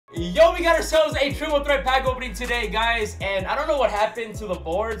Yo, we got ourselves a triple threat pack opening today, guys, and I don't know what happened to the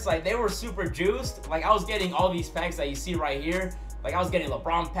boards. Like, they were super juiced. Like, I was getting all these packs that you see right here. Like, I was getting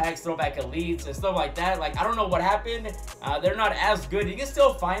LeBron packs, Throwback Elites, and stuff like that. Like, I don't know what happened. They're not as good. You can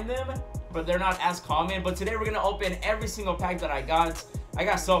still find them, but they're not as common. But today, we're going to open every single pack that I got. I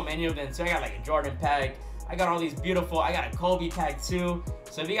got so many of them. So, I got, like, a Jordan pack. I got all these beautiful. I got a Kobe pack, too.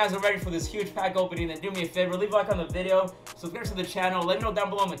 So, if you guys are ready for this huge pack opening, then do me a favor. Leave a like on the video. Subscribe to the channel. Let me know down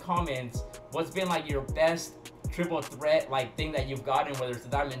below in the comments what's been, like, your best triple threat, like, thing that you've gotten, whether it's a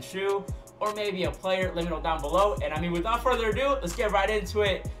diamond shoe or maybe a player. Let me know down below. And I mean, without further ado, let's get right into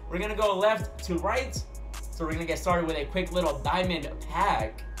it. We're gonna go left to right. So we're gonna get started with a quick little diamond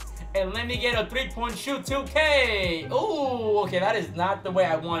pack. And let me get a 3-point shoot 2K. Ooh, okay, that is not the way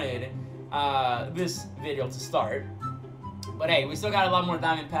I wanted this video to start. But hey, we still got a lot more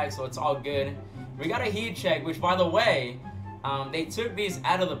diamond packs, so it's all good. We got a heat check, which, by the way, they took these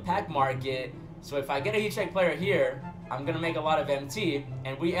out of the pack market. So if I get a heat check player here, I'm gonna make a lot of MT,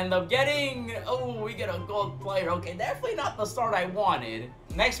 and we end up getting, oh, we get a gold player. Okay, definitely not the start I wanted.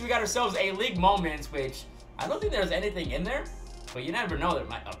 Next, we got ourselves a League Moments, which I don't think there's anything in there, but you never know,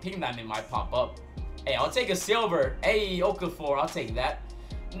 a pink diamond might pop up. Hey, I'll take a silver. Hey, Okafor, I'll take that.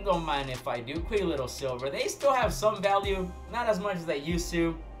 Don't mind if I do. Quick little silver. They still have some value, not as much as they used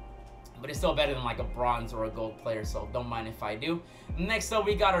to, but it's still better than like a bronze or a gold player, so don't mind if I do. Next up,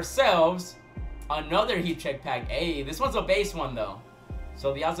 we got ourselves another heat check pack. Hey, this one's a base one though,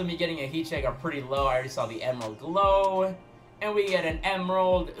 so the odds of me getting a heat check are pretty low. I already saw the emerald glow, and we get an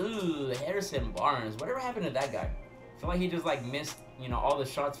emerald. Ooh, Harrison Barnes. Whatever happened to that guy? I feel like he just like missed, you know, all the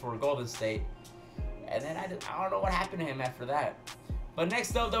shots for Golden State, and then I don't know what happened to him after that. But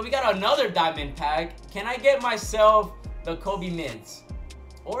next up though, we got another diamond pack. Can I get myself the Kobe mids,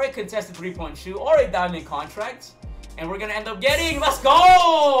 or a contested 3-point shoe, or a diamond contract? And we're gonna end up getting, let's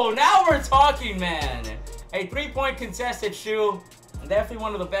go! Now we're talking, man. A 3-point contested shoe. Definitely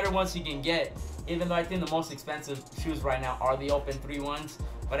one of the better ones you can get, even though I think the most expensive shoes right now are the open 3 ones.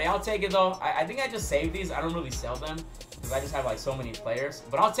 But hey, I'll take it though. I think I just saved these. I don't really sell them because I just have like so many players.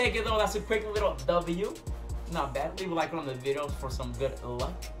 But I'll take it though. That's a quick little W. Not bad. Leave a like on the video for some good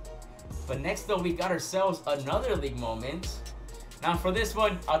luck. But next though, we got ourselves another League Moment. Now for this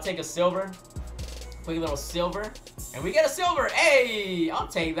one, I'll take a silver. Quick little silver. And we get a silver. Hey, I'll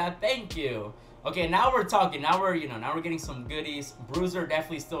take that. Thank you. Okay, now we're talking. Now we're, now we're getting some goodies. Bruiser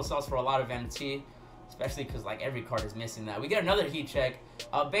definitely still sells for a lot of MT, especially because like every card is missing that. We get another heat check.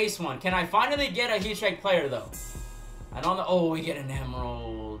 A base one. Can I finally get a heat check player though? I don't know. Oh, we get an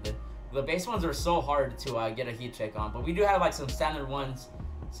emerald. The base ones are so hard to get a heat check on, but we do have like some standard ones,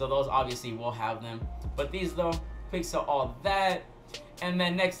 so those obviously will have them. But these though, quick sell all that. And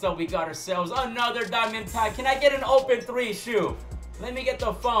then next up, we got ourselves another diamond pack. Can I get an open 3 shoe? Let me get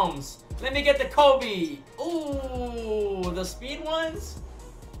the foams. Let me get the Kobe. Ooh, the speed ones?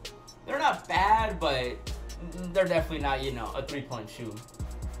 They're not bad, but they're definitely not, a 3-point shoe.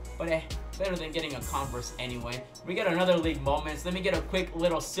 But better than getting a Converse anyway. We get another League Moments. Let me get a quick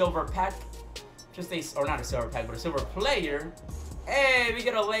little silver pack. Or not a silver pack, but a silver player. Hey, we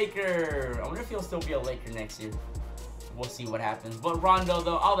get a Laker. I wonder if he'll still be a Laker next year. We'll see what happens. But Rondo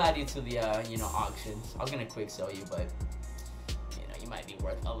though, I'll add you to the auctions. I was gonna quick sell you, but you might be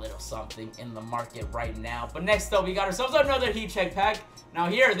worth a little something in the market right now. But next up, we got ourselves another heat check pack. Now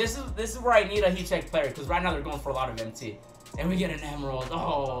here, this is where I need a heat check player, because right now they're going for a lot of MT. And we get an emerald.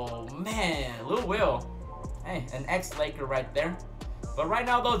 Oh man, Lou Will. Hey, an ex-Laker right there. But right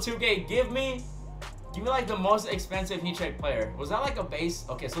now though, 2K, give me like the most expensive heat check player. Was that like a base?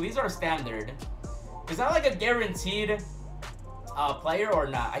 Okay, so these are standard. Is that like a guaranteed player or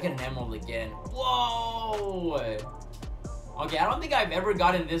not? I get an emerald again. Whoa! Okay, I don't think I've ever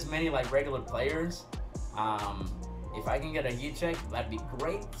gotten this many like regular players. If I can get a heat check, that'd be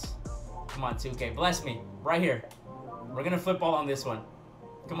great. Come on, 2K, bless me. Right here. We're gonna football on this one.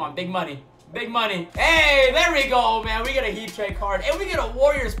 Come on, big money. Big money. Hey, there we go, man. We get a heat check card. And we get a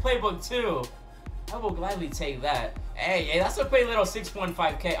Warriors playbook too. I will gladly take that. Hey, that's a quick little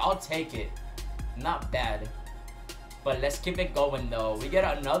 6.5K. I'll take it. Not bad. But let's keep it going though. We get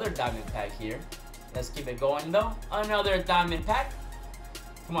another diamond pack here. Let's keep it going though. Another diamond pack.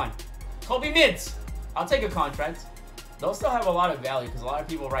 Come on. Kobe mids. I'll take a contract. They'll still have a lot of value because a lot of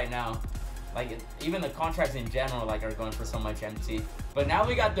people right now, like even the contracts in general, like are going for so much MT. But now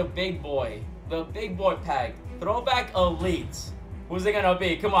we got the big boy. The big boy pack. Throwback Elite. Who's it gonna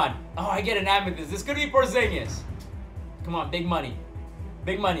be? Come on. Oh, I get an amethyst. This could be Porzingis. Come on, big money.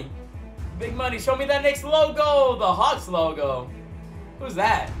 Big money. Big money. Show me that next logo. The Hawks logo. Who's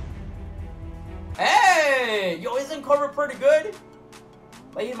that? Hey! Yo, isn't Cover pretty good?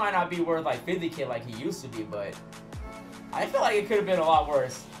 Like, he might not be worth like 50K like he used to be, but I feel like it could have been a lot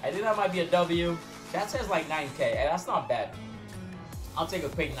worse. I think that might be a W. That says like 9K. Hey, that's not bad. I'll take a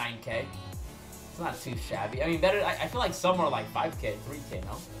quick 9K. It's not too shabby. I mean, better. I feel like some are like 5K, 3K,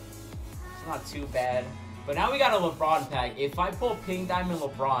 no? It's not too bad. But now we got a LeBron pack. If I pull Pink Diamond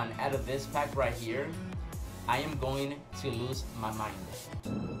LeBron out of this pack right here, I am going to lose my mind.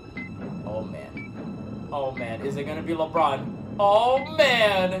 Oh, man. Oh, man. Is it going to be LeBron? Oh,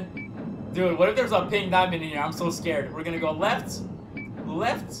 man. Dude, what if there's a Pink Diamond in here? I'm so scared. We're going to go left,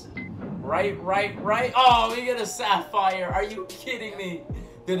 left, right, right, right. Oh, we get a Sapphire. Are you kidding me?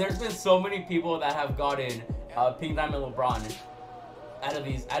 Dude, there's been so many people that have gotten Pink Diamond LeBron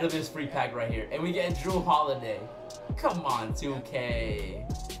out of this free pack right here. And we get Drew Holiday. Come on,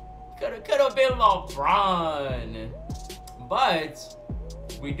 2K. Could have been LeBron. But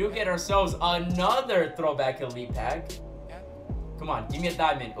we do get ourselves another Throwback Elite pack. Come on, give me a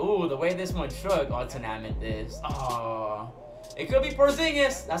diamond. Ooh, the way this one shook. Oh, it's an amethyst. Oh. It could be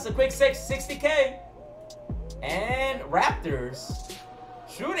Porzingis. That's a quick 60K. And Raptors.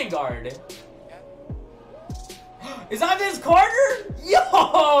 Shooting guard. Is that Vince Carter? Yo!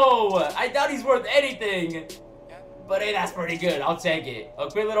 I doubt he's worth anything. But hey, that's pretty good. I'll take it.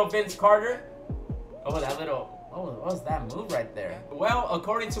 A quick little Vince Carter. Oh, that little... Oh, what was that move right there? Well,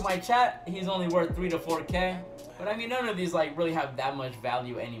 according to my chat, he's only worth 3 to 4K. But I mean, none of these like really have that much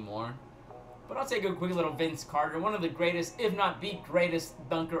value anymore. But I'll take a quick little Vince Carter. One of the greatest, if not the greatest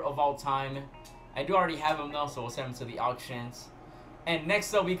dunker of all time. I do already have him though, so we'll send him to the auctions. And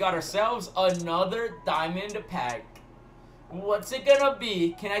next up, we got ourselves another diamond pack. What's it gonna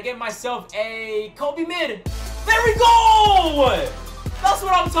be? Can I get myself a Kobe mid? There we go! That's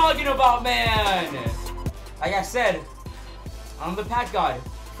what I'm talking about, man. Like I said, I'm the pack god.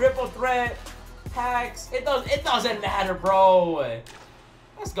 Triple threat, packs. It doesn't matter, bro.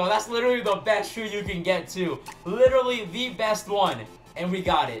 Let's go. That's literally the best shoe you can get too. Literally the best one. And we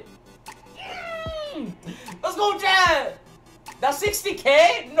got it. Let's go, Jet! That's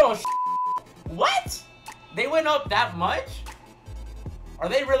 60K? No, what? They went up that much? Are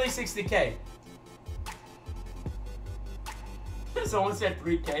they really 60K? Someone said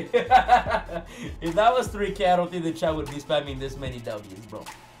 3K. If that was 3K, I don't think the chat would be spamming this many W's, bro.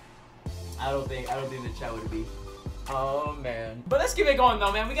 I don't think the chat would be. Oh man. But let's keep it going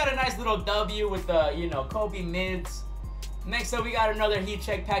though, man. We got a nice little W with the, you know, Kobe mids. Next up, we got another heat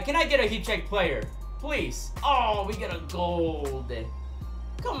check pack. Can I get a heat check player? Please. Oh, we get a gold.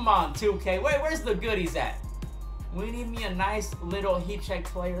 Come on, 2K. Wait, where's the goodies at? We need me a nice little heat check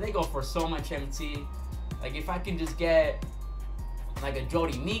player. They go for so much MT. Like, if I can just get, like, a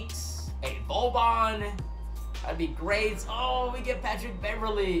Jody Meeks, a Boban, that'd be great. Oh, we get Patrick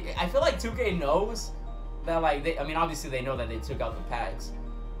Beverly. I feel like 2K knows that, like, I mean, obviously they know that they took out the packs.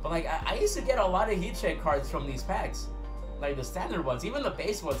 But, like, I used to get a lot of heat check cards from these packs. Like the standard ones, even the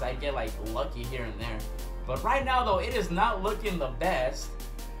base ones, I get like lucky here and there. But right now though, it is not looking the best.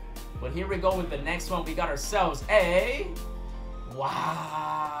 But here we go with the next one. We got ourselves a...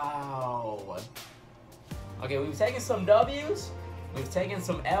 Wow. Okay, we've taken some W's. We've taken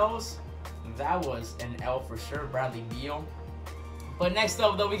some L's. That was an L for sure, Bradley Beal. But next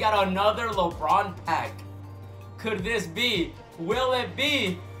up though, we got another LeBron pack. Could this be? Will it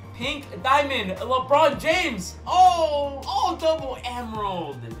be? Pink Diamond, LeBron James. Oh, double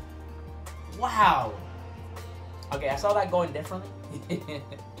emerald. Wow. Okay, I saw that going differently.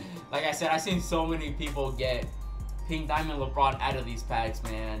 Like I said, I've seen so many people get Pink Diamond LeBron out of these packs,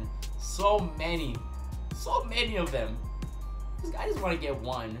 man. So many of them. I just want to get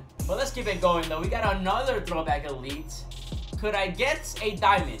one. But let's keep it going though. We got another Throwback Elite. Could I get a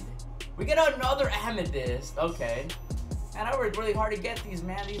diamond? We get another amethyst. Okay. And I worked really hard to get these,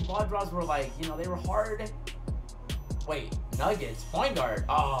 man. These ball draws were like, you know, they were hard. Wait, Nuggets, point guard.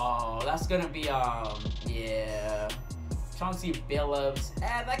 Oh, that's gonna be, yeah. Chauncey Billups.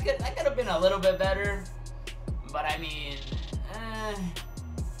 That could have been a little bit better. But I mean,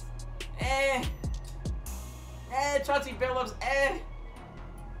 Chauncey Billups, I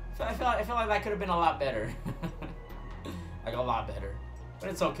feel like that could have been a lot better. Like a lot better. But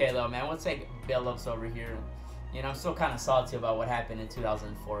it's okay though, man. We'll take Billups over here. You know, I'm still kind of salty about what happened in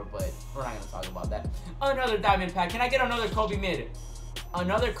 2004, but we're not going to talk about that. Another diamond pack. Can I get another Kobe mid?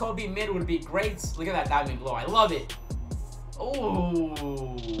 Another Kobe mid would be great. Look at that diamond glow. I love it. Ooh.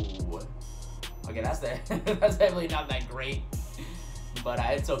 Okay, that's definitely not that great. But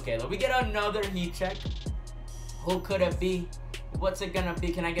it's okay, though. We get another heat check. Who could it be? What's it going to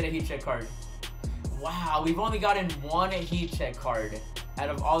be? Can I get a heat check card? Wow, we've only gotten one heat check card out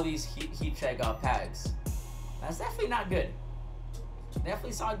of all these heat check packs. That's definitely not good.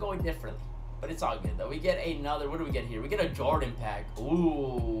 Definitely saw it going differently. But it's all good though. We get another, what do we get here? We get a Jordan pack.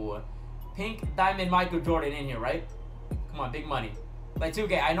 Ooh. Pink Diamond Michael Jordan in here, right? Come on, big money. Like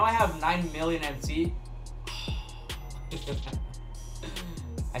 2K, I know I have 9 million MT.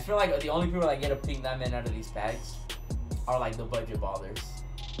 I feel like the only people that get a pink diamond out of these packs are like the budget ballers.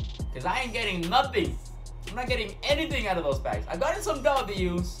 Because I ain't getting nothing. I'm not getting anything out of those packs. I've gotten some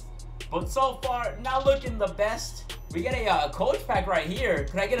W's, but so far, not looking the best. We get a coach pack right here.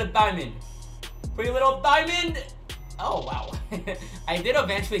 Could I get a diamond? Pretty little diamond. Oh, wow. I did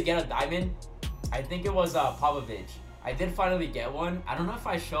eventually get a diamond. I think it was Popovich. I did finally get one. I don't know if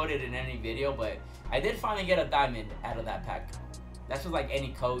I showed it in any video, but I did finally get a diamond out of that pack. That's just like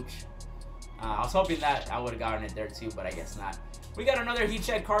any coach. I was hoping that I would have gotten it there too, but I guess not. We got another heat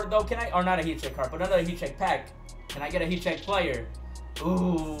check card though. Can I, or not a heat check card, but another heat check pack. Can I get a heat check player?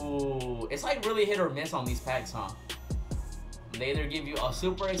 Ooh, it's like really hit or miss on these packs, huh? They either give you a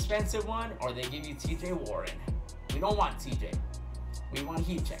super expensive one or they give you TJ Warren. We don't want TJ. We want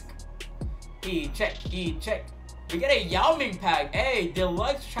heat check. Heat check, heat check. We get a Yao Ming pack. Hey,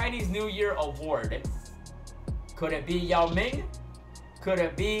 Deluxe Chinese New Year Award. Could it be Yao Ming? Could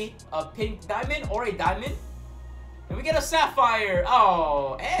it be a pink diamond or a diamond? And we get a sapphire.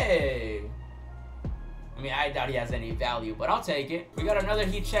 Oh, hey. I mean, I doubt he has any value, but I'll take it. We got another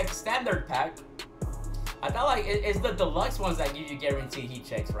heat check standard pack. I thought like it's the deluxe ones that give you guaranteed heat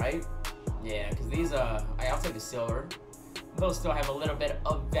checks, right? Yeah, because these I'll take the silver. Those still have a little bit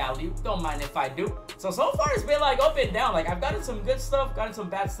of value. Don't mind if I do. So far it's been like up and down. Like I've gotten some good stuff, gotten some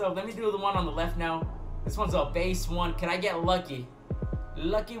bad stuff. Let me do the one on the left now. This one's a base one. Can I get lucky?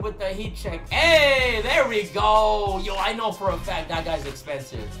 Lucky with the heat check. Hey, there we go. Yo, I know for a fact that guy's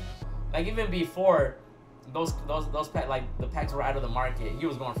expensive. Like even before those packs, like the packs were out of the market, he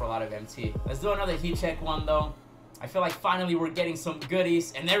was going for a lot of MT. Let's do another heat check one though. I feel like finally we're getting some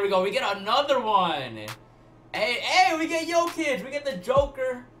goodies. And there we go. We get another one. Hey, we get Jokic. We get the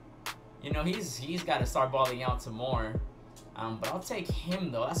Joker. You know, he's got to start balling out some more. But I'll take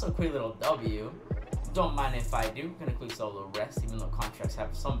him though. That's a quick little W. Don't mind if I do. Gonna quick solo rest, even though contracts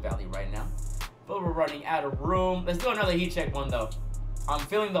have some value right now. But we're running out of room. Let's do another heat check one though. I'm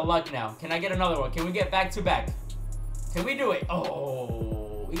feeling the luck now. Can I get another one? Can we get back to back? Can we do it?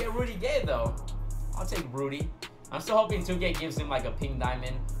 Oh, we get Rudy Gay though. I'll take Rudy. I'm still hoping 2K gives him like a pink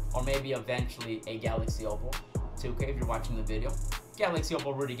diamond or maybe eventually a Galaxy Opal. 2K, if you're watching the video, Galaxy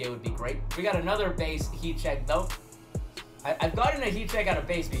Opal Rudy Gay would be great. We got another base heat check though. I've gotten a heat check out of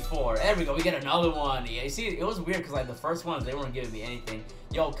base before. There we go. We get another one. Yeah, you see, it was weird because like the first ones, they weren't giving me anything.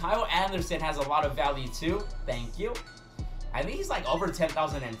 Yo, Kyle Anderson has a lot of value too. Thank you. I think he's like over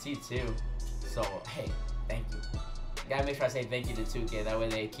 10,000 MT too. So, hey, thank you. Gotta make sure I say thank you to 2K. That way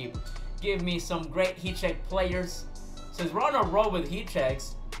they keep giving me some great heat check players. Since we're on a roll with heat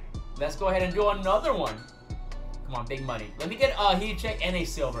checks, let's go ahead and do another one. Come on, big money. Let me get a heat check and a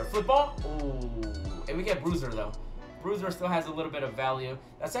silver. Football? Ooh. And we get Bruiser though. Bruiser still has a little bit of value.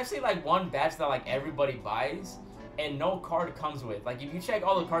 That's actually like one batch that like everybody buys and no card comes with. Like if you check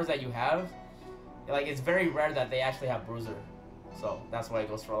all the cards that you have, like it's very rare that they actually have Bruiser. So that's why it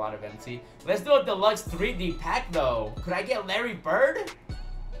goes for a lot of MT. Let's do a deluxe 3D pack though. Could I get Larry Bird?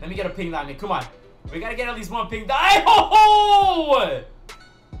 Let me get a pink diamond. Come on. We gotta get at least one pink diamond. Oh!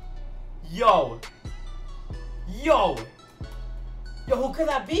 Yo. Yo. Yo, who could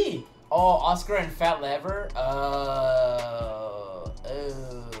that be? Oh, Oscar and Fat Lever.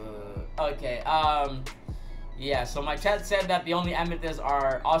 Okay. Yeah. So my chat said that the only amethysts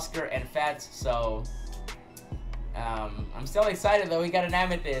are Oscar and Fat. So, I'm still excited though. We got an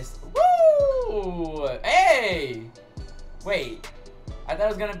amethyst. Woo! Hey. Wait. I thought it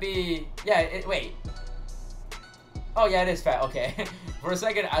was gonna be. Yeah. Wait. Oh yeah, it is Fat. Okay. For a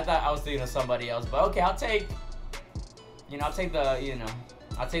second, I thought I was thinking of somebody else. But okay, I'll take. You know, I'll take the. You know.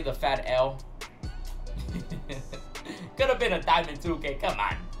 I'll take the Fat L. Could have been a diamond 2K, come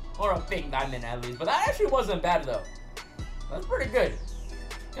on. Or a pink diamond at least. But that actually wasn't bad though. That's pretty good.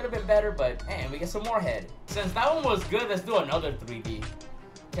 Could have been better, but hey, we get some more head. Since that one was good, let's do another 3D.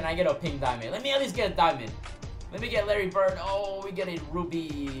 Can I get a pink diamond? Let me at least get a diamond. Let me get Larry Bird. Oh, we get a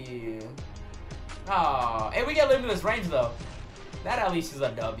ruby. Oh, and we get limitless range though. That at least is a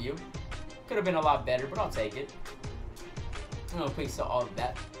W. Could have been a lot better, but I'll take it. I'm gonna quick sell all of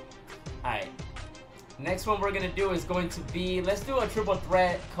that. Alright. Next one we're gonna do is going to be, let's do a triple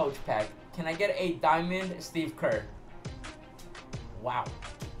threat coach pack. Can I get a diamond Steve Kerr? Wow.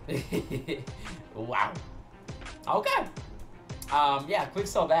 Wow. Okay. Yeah, quick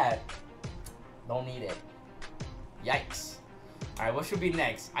sell that. Don't need it. Yikes. Alright, what should be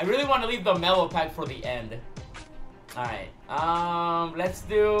next? I really want to leave the mellow pack for the end. Alright, let's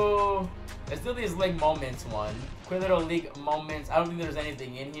do these league moments one. Quick little league moments. I don't think there's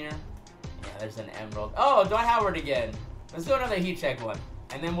anything in here. Yeah, there's an emerald. Oh, Dwight Howard again. Let's do another heat check one.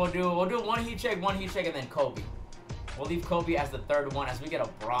 And then we'll do one heat check, and then Kobe. We'll leave Kobe as the third one as we get a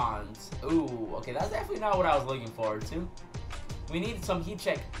bronze. Ooh, okay, that's definitely not what I was looking forward to. We need some heat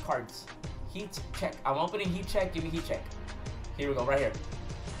check cards. Heat check. I'm opening heat check. Give me heat check. Here we go, right here.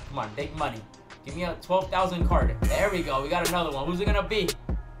 Come on, big money. Give me a 12,000 card. There we go. We got another one. Who's it gonna be?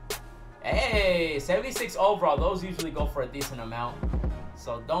 Hey, 76 overall. Those usually go for a decent amount.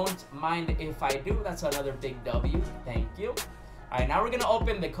 So don't mind if I do. That's another big W. Thank you. Alright, now we're gonna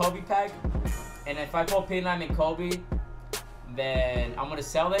open the Kobe pack. And if I pull Pin Diamond Kobe, then I'm gonna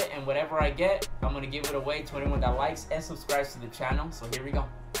sell it. And whatever I get, I'm gonna give it away to anyone that likes and subscribes to the channel. So here we go.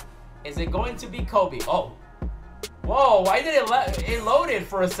 Is it going to be Kobe? Oh. Whoa, why did it loaded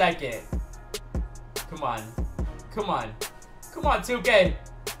for a second? Come on. Come on. Come on, 2K.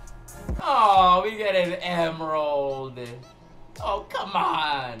 Oh, we get an emerald. Oh, come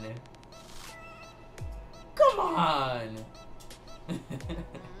on. Come on.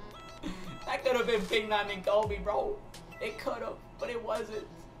 That could have been Pink Diamond Kobe, bro. It could have, but it wasn't.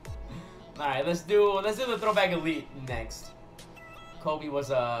 Alright, let's do the Throwback Elite next. Kobe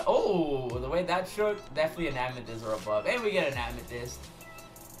was oh, the way that shook, definitely an amethyst or above. And we get an amethyst.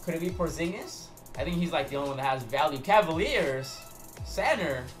 Could it be Porzingis? I think he's like the only one that has value. Cavaliers?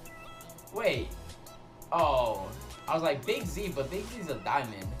 Center? Wait. Oh. I was like, Big Z, but Big Z's a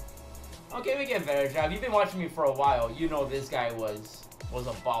diamond. Okay, we get better job. You've been watching me for a while. You know this guy was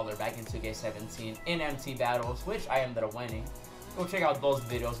a baller back in 2K17 in MT battles, which I ended up winning. Go check out those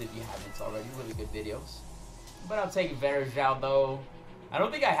videos if you haven't already. Really good videos. But I'll take Verjao though. I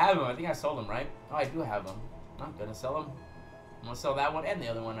don't think I have him. I think I sold him, right? Oh, I do have him. I'm gonna sell him. I'm gonna sell that one and the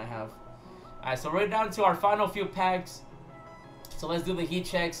other one I have. Alright, so we're down to our final few packs. So let's do the heat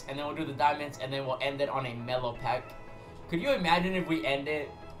checks, and then we'll do the diamonds, and then we'll end it on a mellow pack. Could you imagine if we end it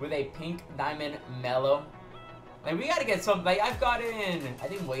with a pink diamond mellow? Like, we gotta get something. Like, I've gotten, I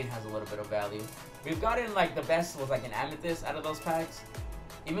think Wayne has a little bit of value. We've gotten, like, the best was, like, an amethyst out of those packs.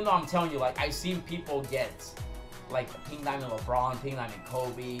 Even though I'm telling you, like, I've seen people get, like, pink diamond LeBron, pink diamond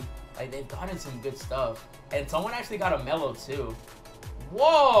Kobe. Like, they've gotten some good stuff. And someone actually got a mellow, too.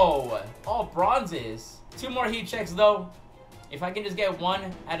 Whoa! All bronzes. 2 more heat checks, though. If I can just get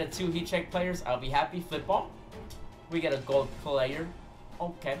 1 out of 2 heat check players, I'll be happy. Football. We get a gold player.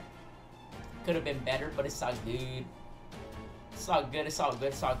 Okay. Could have been better, but it's all good. It's all good. It's all good.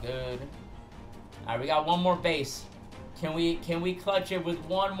 It's all good. All right, we got 1 more base. Can we clutch it with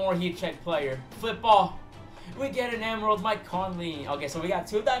 1 more heat check player? Football. We get an emerald. Mike Conley. Okay, so we got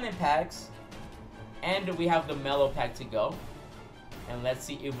 2 diamond packs, and we have the mellow pack to go. And let's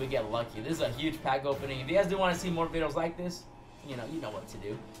see if we get lucky. This is a huge pack opening. If you guys do want to see more videos like this, you know what to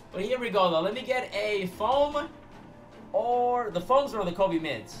do. But here we go, though. Let me get a foam, or the foams or the Kobe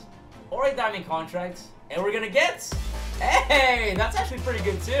mids, or a diamond contract, and we're gonna get. Hey, that's actually pretty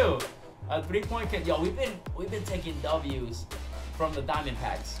good too. A 3-point. Yo, we've been taking W's from the diamond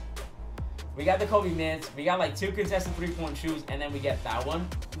packs. We got the Kobe mids. We got like 2 contested 3-point shoes, and then we get that one.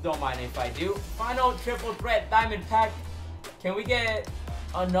 Don't mind if I do. Final triple threat diamond pack. Can we get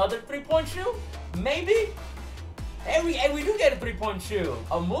another 3-point shoe? Maybe? Hey, we do get a 3-point shoe.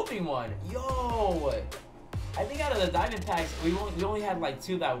 A moving one. Yo! I think out of the diamond packs, we only had like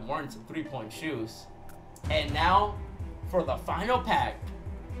 2 that weren't 3-point shoes. And now, for the final pack,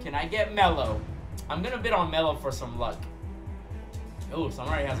 can I get Mellow? I'm gonna bid on Mellow for some luck. Ooh,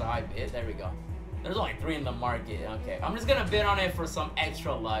 someone already has a high bid. There we go. There's only 3 in the market. Okay, I'm just gonna bid on it for some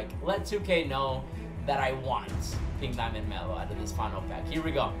extra luck. Let 2K know that I want Pink Diamond Mellow out of this final pack. Here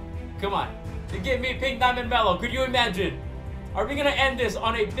we go. Come on. You give me Pink Diamond Mellow. Could you imagine? Are we gonna end this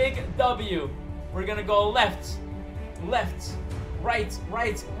on a big W? We're gonna go left, left, right,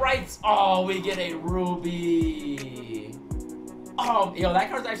 right, right. Oh, we get a ruby. Oh, yo, that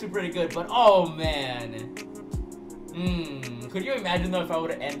card's actually pretty good, but oh man. Could you imagine though if I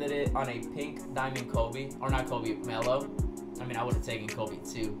would have ended it on a pink diamond Kobe, or not Kobe, Mellow? I mean, I would have taken Kobe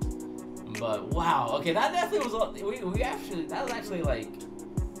too. But wow, okay, that definitely was. That was actually like,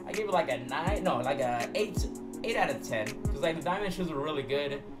 I gave it like a 9, no, like a 8 out of 10, because like the diamond shoes were really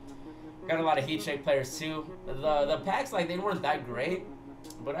good. Got a lot of heat check players too. The packs, like, they weren't that great,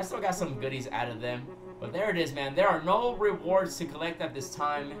 but I still got some goodies out of them. But there it is, man. There are no rewards to collect at this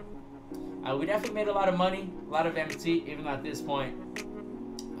time. We definitely made a lot of money, a lot of MT, even at this point.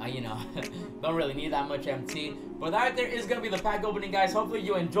 you know, don't really need that much MT. But that right there is gonna be the pack opening, guys. Hopefully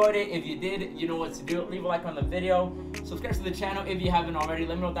you enjoyed it. If you did, you know what to do. Leave a like on the video. Subscribe to the channel if you haven't already.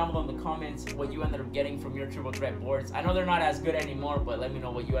 Let me know down below in the comments what you ended up getting from your triple threat boards. I know they're not as good anymore, but let me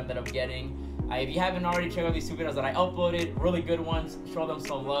know what you ended up getting. If you haven't already, check out these 2 videos that I uploaded. Really good ones. Show them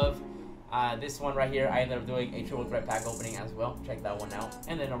some love. This one right here, I ended up doing a triple threat pack opening as well. Check that one out.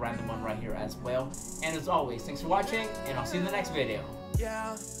 And then a random one right here as well. And as always, thanks for watching, and I'll see you in the next video.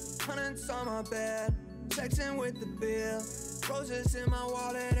 Yeah, hundreds on my bed, texting with the bill. Roses in my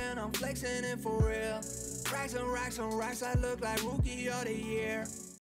wallet and I'm flexing it for real. Racks and racks on racks, I look like rookie of the year.